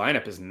Padres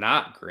lineup is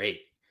not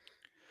great.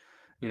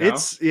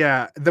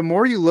 The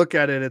more you look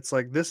at it, it's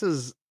like this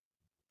is.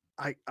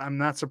 I'm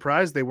not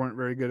surprised they weren't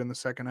very good in the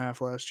second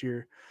half last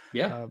year.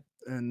 Yeah.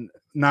 And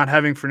not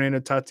having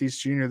Fernando Tatis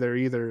Jr. there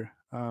either.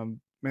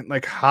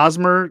 Like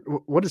Hosmer,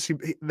 what is he?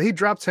 They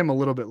dropped him a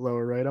little bit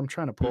lower, right? I'm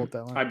trying to pull up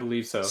that line. I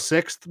believe so.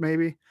 6th,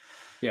 maybe.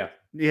 Yeah.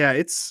 Yeah.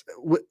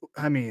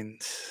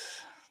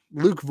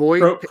 Luke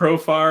Voit.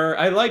 Profar.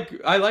 I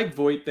like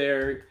Voit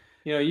there.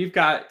 You've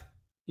got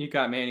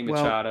Manny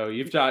Machado.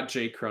 You've got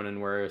Jake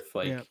Cronenworth.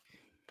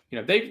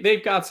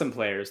 They've got some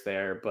players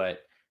there,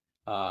 but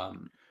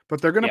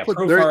they're going to put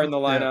Profar in the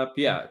lineup.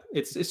 Yeah.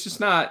 It's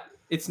just not.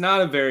 It's not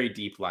a very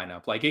deep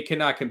lineup. Like it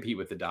cannot compete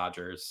with the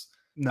Dodgers.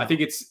 No. I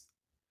think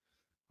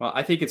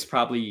it's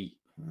probably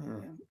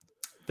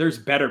there's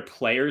better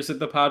players at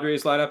the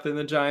Padres lineup than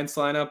the Giants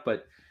lineup,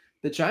 but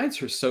the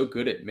Giants are so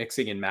good at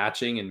mixing and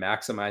matching and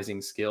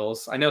maximizing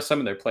skills. I know some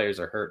of their players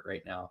are hurt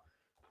right now.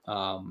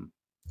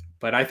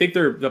 But I think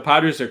the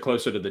Padres are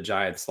closer to the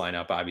Giants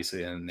lineup,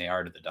 obviously, than they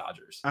are to the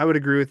Dodgers. I would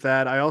agree with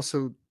that. I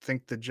also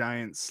think the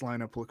Giants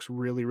lineup looks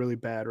really, really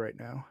bad right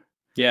now.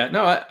 Yeah,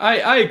 no,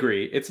 I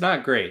agree. It's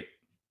not great.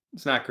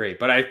 It's not great,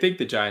 but I think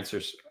the Giants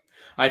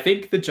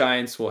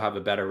will have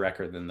a better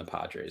record than the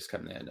Padres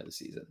come the end of the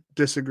season.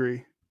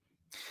 Disagree.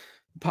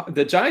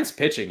 The Giants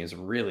pitching is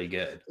really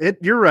good.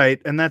 You're right,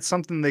 and that's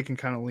something they can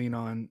kind of lean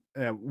on.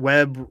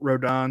 Webb,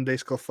 Rodon,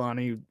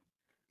 DeSclafani,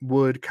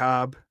 Wood,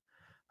 Cobb,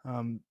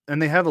 and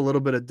they have a little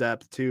bit of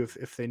depth too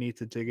if they need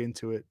to dig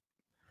into it.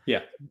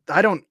 Yeah,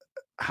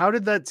 how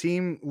did that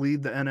team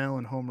lead the NL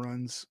in home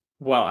runs?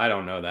 Well, I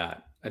don't know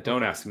that.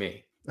 Don't ask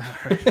me.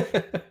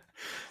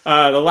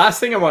 The last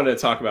thing I wanted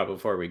to talk about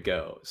before we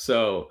go.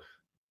 So,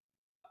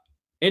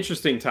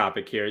 interesting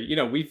topic here.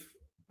 We've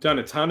done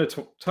a ton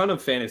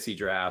of fantasy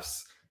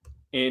drafts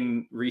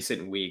in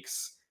recent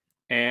weeks,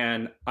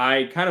 and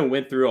I kind of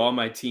went through all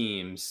my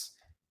teams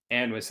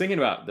and was thinking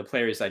about the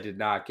players I did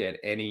not get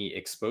any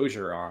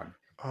exposure on.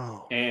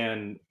 Oh.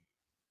 And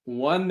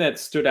one that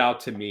stood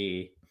out to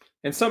me,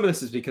 and some of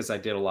this is because I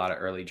did a lot of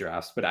early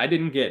drafts, but I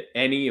didn't get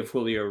any of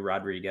Julio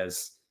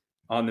Rodriguez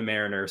on the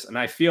Mariners. And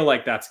I feel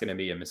like that's going to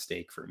be a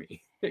mistake for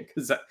me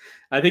because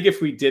I think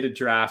if we did a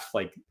draft,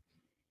 like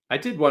I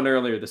did one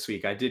earlier this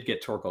week, I did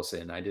get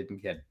Torkelson. I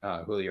didn't get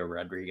Julio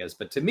Rodriguez,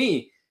 but to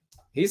me,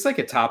 he's like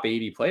a top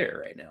 80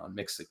 player right now on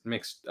mixed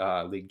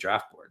league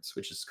draft boards,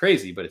 which is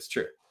crazy, but it's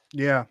true.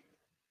 Yeah,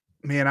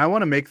 man, I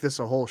want to make this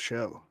a whole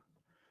show.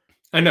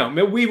 I know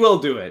we will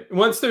do it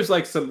once there's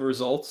like some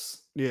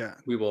results. Yeah,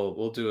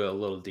 we'll do it a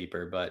little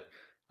deeper, but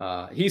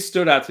he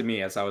stood out to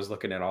me as I was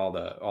looking at all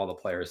the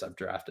players I've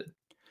drafted.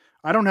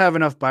 I don't have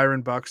enough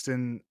Byron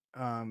Buxton,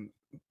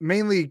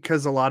 mainly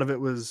because a lot of it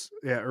was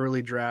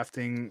early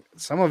drafting.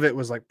 Some of it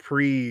was like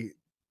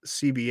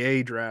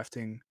pre-CBA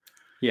drafting.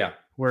 Yeah,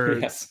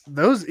 where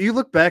those you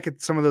look back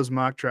at some of those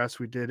mock drafts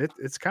we did,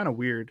 it's kind of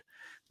weird.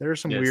 There are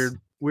some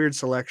weird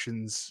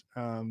selections.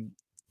 I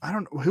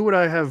don't know who would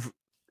I have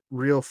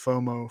real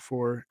FOMO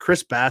for.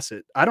 Chris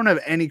Bassett. I don't have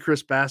any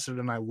Chris Bassett,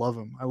 and I love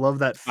him. I love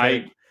that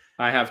fit.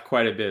 I have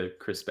quite a bit of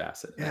Chris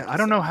Bassett. Yeah, I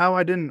don't know how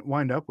I didn't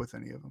wind up with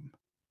any of them.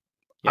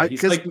 Yeah,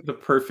 he's like the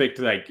perfect,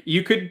 like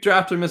you could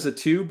draft him as a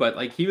 2, but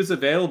like he was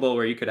available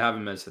where you could have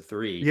him as a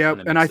 3. Yeah,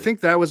 and I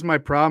think that was my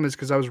problem is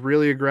because I was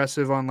really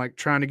aggressive on like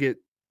trying to get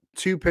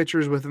 2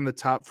 pitchers within the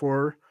top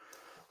 4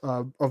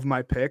 of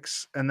my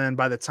picks, and then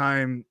by the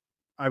time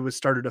I was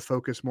started to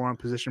focus more on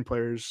position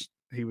players,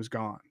 he was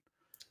gone.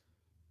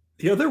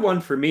 The other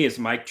one for me is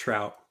Mike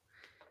Trout.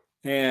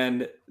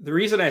 And the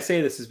reason I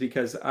say this is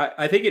because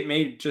I think it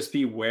may just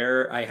be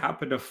where I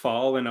happen to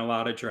fall in a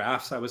lot of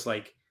drafts. I was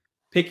like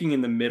picking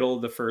in the middle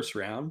of the first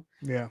round.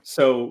 Yeah.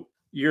 So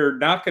you're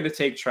not going to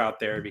take Trout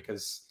there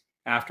because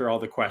after all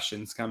the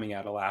questions coming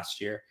out of last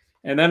year.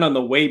 And then on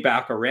the way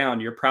back around,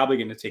 you're probably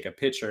going to take a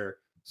pitcher.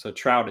 So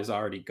Trout is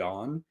already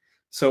gone.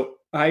 So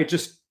I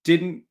just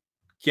didn't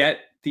get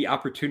the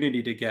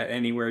opportunity to get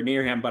anywhere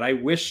near him, but I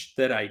wish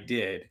that I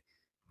did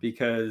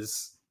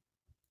because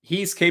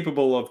he's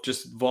capable of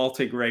just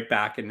vaulting right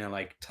back into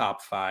like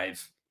top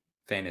 5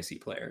 fantasy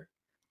player.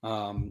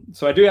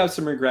 So I do have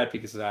some regret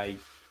because I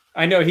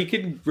know he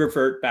could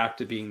revert back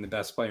to being the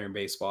best player in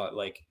baseball at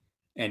like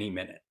any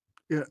minute.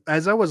 Yeah.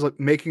 As I was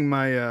making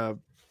my,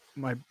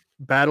 my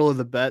battle of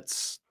the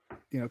bets,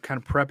 kind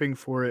of prepping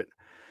for it,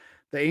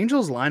 the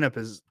Angels lineup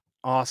is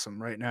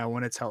awesome right now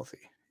when it's healthy.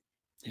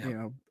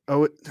 Yeah.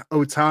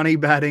 Ohtani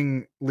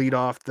batting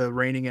leadoff, the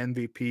reigning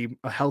MVP,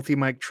 a healthy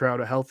Mike Trout,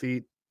 a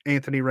healthy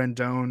Anthony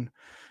Rendon,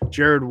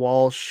 Jared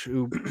Walsh,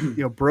 who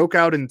broke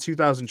out in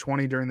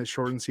 2020 during the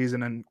shortened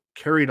season and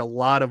carried a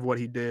lot of what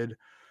he did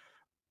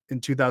in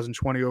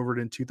 2020 over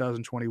to in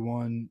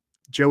 2021.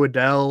 Joe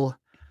Adell,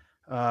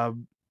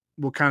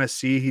 we'll kind of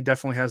see. He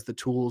definitely has the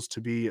tools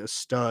to be a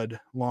stud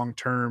long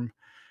term.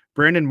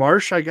 Brandon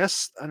Marsh, I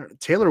guess.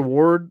 Taylor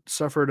Ward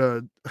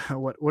suffered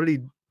what did he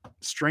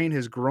strain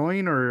his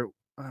groin, or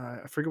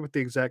I forget what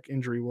the exact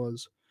injury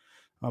was.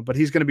 But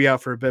he's going to be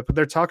out for a bit. But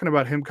they're talking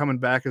about him coming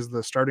back as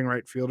the starting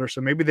right fielder.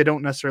 So maybe they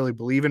don't necessarily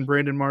believe in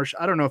Brandon Marsh.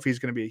 I don't know if he's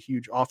going to be a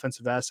huge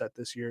offensive asset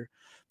this year.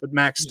 But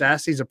Max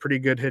Stassi's a pretty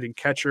good hitting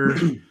catcher.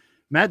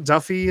 Matt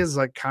Duffy has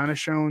kind of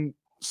shown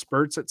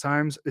spurts at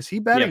times. Is he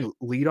batting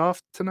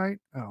leadoff tonight?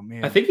 Oh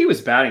man, I think he was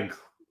batting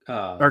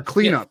or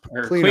cleanup.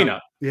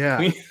 Cleanup.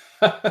 Yeah,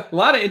 a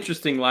lot of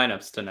interesting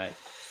lineups tonight.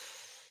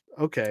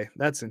 Okay,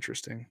 that's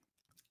interesting.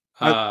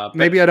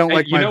 Maybe I don't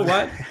like. You know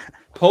what?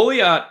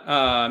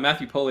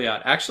 Matthew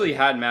Poliot actually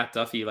had Matt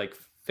Duffy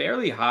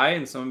fairly high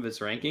in some of his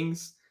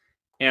rankings,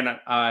 and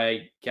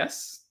I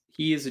guess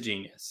he is a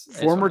genius.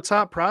 Former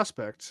top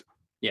prospect.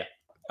 Yeah,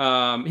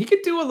 he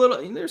could do a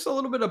little. There's a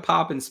little bit of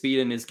pop and speed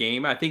in his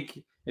game. I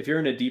think if you're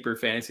in a deeper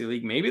fantasy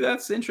league, maybe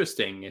that's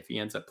interesting if he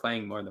ends up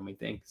playing more than we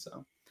think.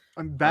 So,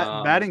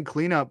 batting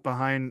cleanup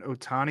behind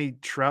Ohtani,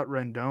 Trout,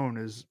 Rendon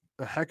is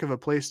a heck of a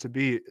place to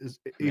be,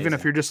 even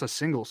if you're just a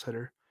singles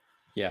hitter.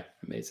 Yeah,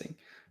 amazing.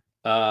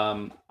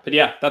 But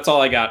yeah, that's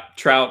all I got.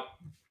 Trout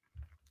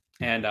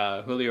and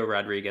Julio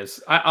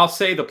Rodriguez. I'll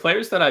say the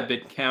players that I've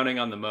been counting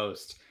on the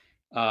most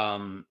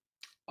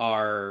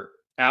are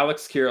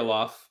Alex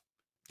Kirilloff.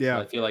 Yeah,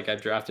 I feel like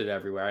I've drafted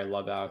everywhere. I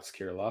love Alex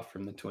Kirilloff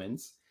from the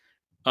Twins.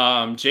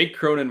 Jake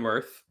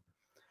Cronenworth.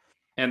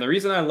 And the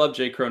reason I love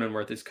Jake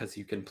Cronenworth is because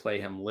you can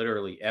play him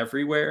literally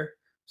everywhere.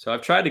 So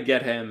I've tried to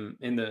get him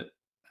in the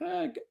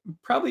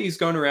probably he's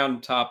going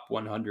around top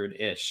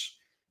 100-ish.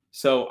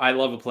 So I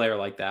love a player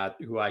like that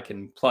who I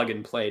can plug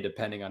and play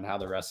depending on how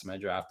the rest of my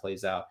draft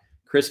plays out.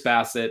 Chris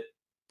Bassett,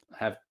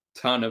 I have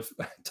ton of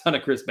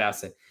Chris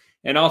Bassett,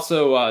 and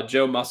also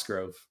Joe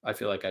Musgrove. I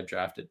feel like I've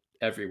drafted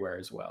everywhere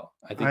as well.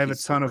 I have a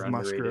ton of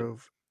underrated.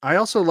 Musgrove. I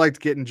also liked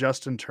getting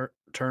Justin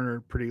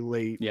Turner pretty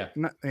late. Yeah,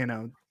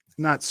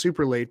 not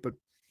super late, but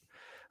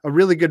a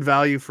really good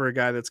value for a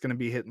guy that's going to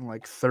be hitting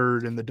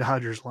third in the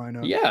Dodgers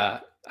lineup.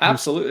 Yeah,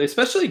 absolutely,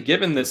 especially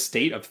given the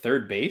state of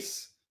third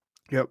base.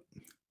 Yep.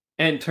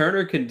 And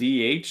Turner can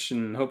DH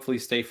and hopefully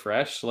stay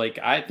fresh.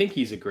 I think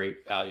he's a great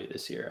value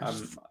this year.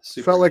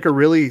 Felt like a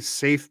really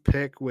safe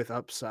pick with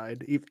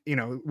upside.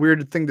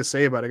 Weird thing to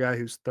say about a guy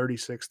who's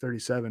 36,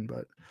 37,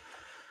 but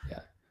yeah.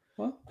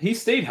 Well, he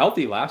stayed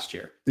healthy last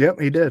year. Yep,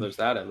 he did. So there's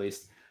that at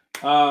least.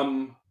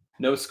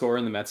 No score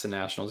in the Mets and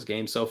Nationals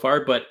game so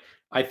far, but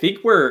I think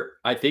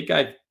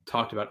I've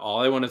talked about all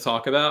I want to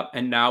talk about,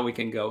 and now we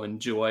can go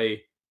enjoy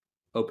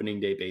opening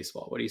day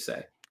baseball. What do you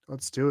say?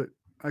 Let's do it.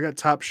 I got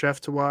Top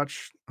Chef to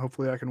watch.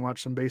 Hopefully I can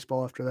watch some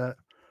baseball after that.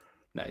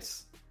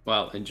 Nice.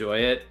 Well, enjoy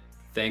it.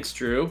 Thanks,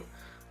 Drew.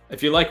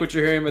 If you like what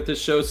you're hearing with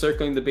this show,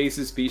 Circling the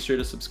Bases, be sure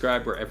to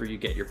subscribe wherever you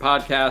get your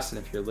podcasts. And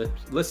if you're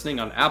listening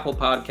on Apple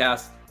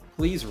Podcasts,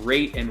 please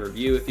rate and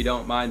review if you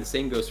don't mind. The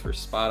same goes for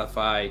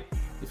Spotify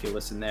if you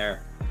listen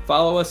there.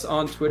 Follow us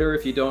on Twitter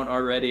if you don't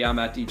already. I'm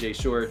at DJ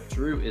Short.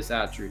 Drew is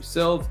at Drew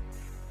Silv.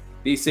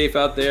 Be safe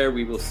out there.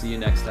 We will see you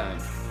next time.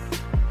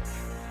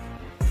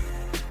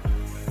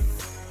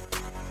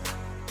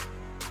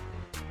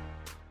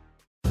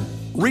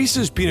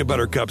 Reese's peanut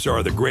butter cups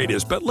are the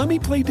greatest, but let me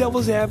play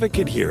devil's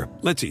advocate here.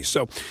 Let's see.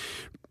 So,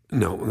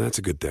 no, that's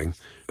a good thing.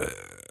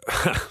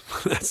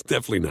 That's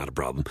definitely not a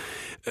problem.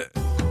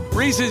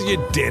 Reese's,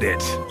 you did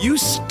it. You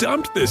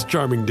stumped this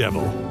charming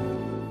devil.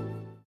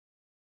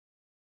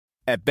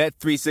 At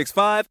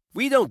Bet365,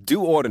 we don't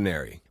do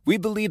ordinary. We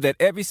believe that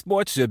every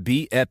sport should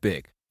be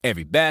epic.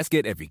 Every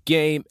basket, every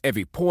game,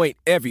 every point,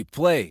 every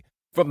play.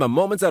 From the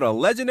moments that are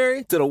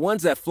legendary to the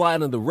ones that fly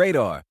under the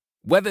radar.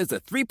 Whether it's a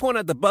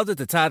three-pointer at the buzzer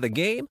to tie the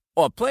game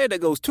or a player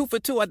that goes 2 for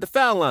 2 at the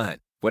foul line.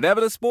 Whatever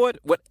the sport,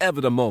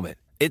 whatever the moment.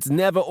 It's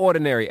never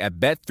ordinary at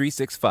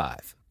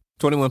Bet365.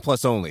 21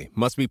 plus only.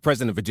 Must be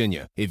present in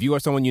Virginia. If you or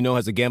someone you know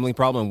has a gambling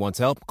problem and wants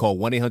help, call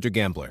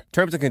 1-800-GAMBLER.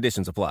 Terms and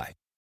conditions apply.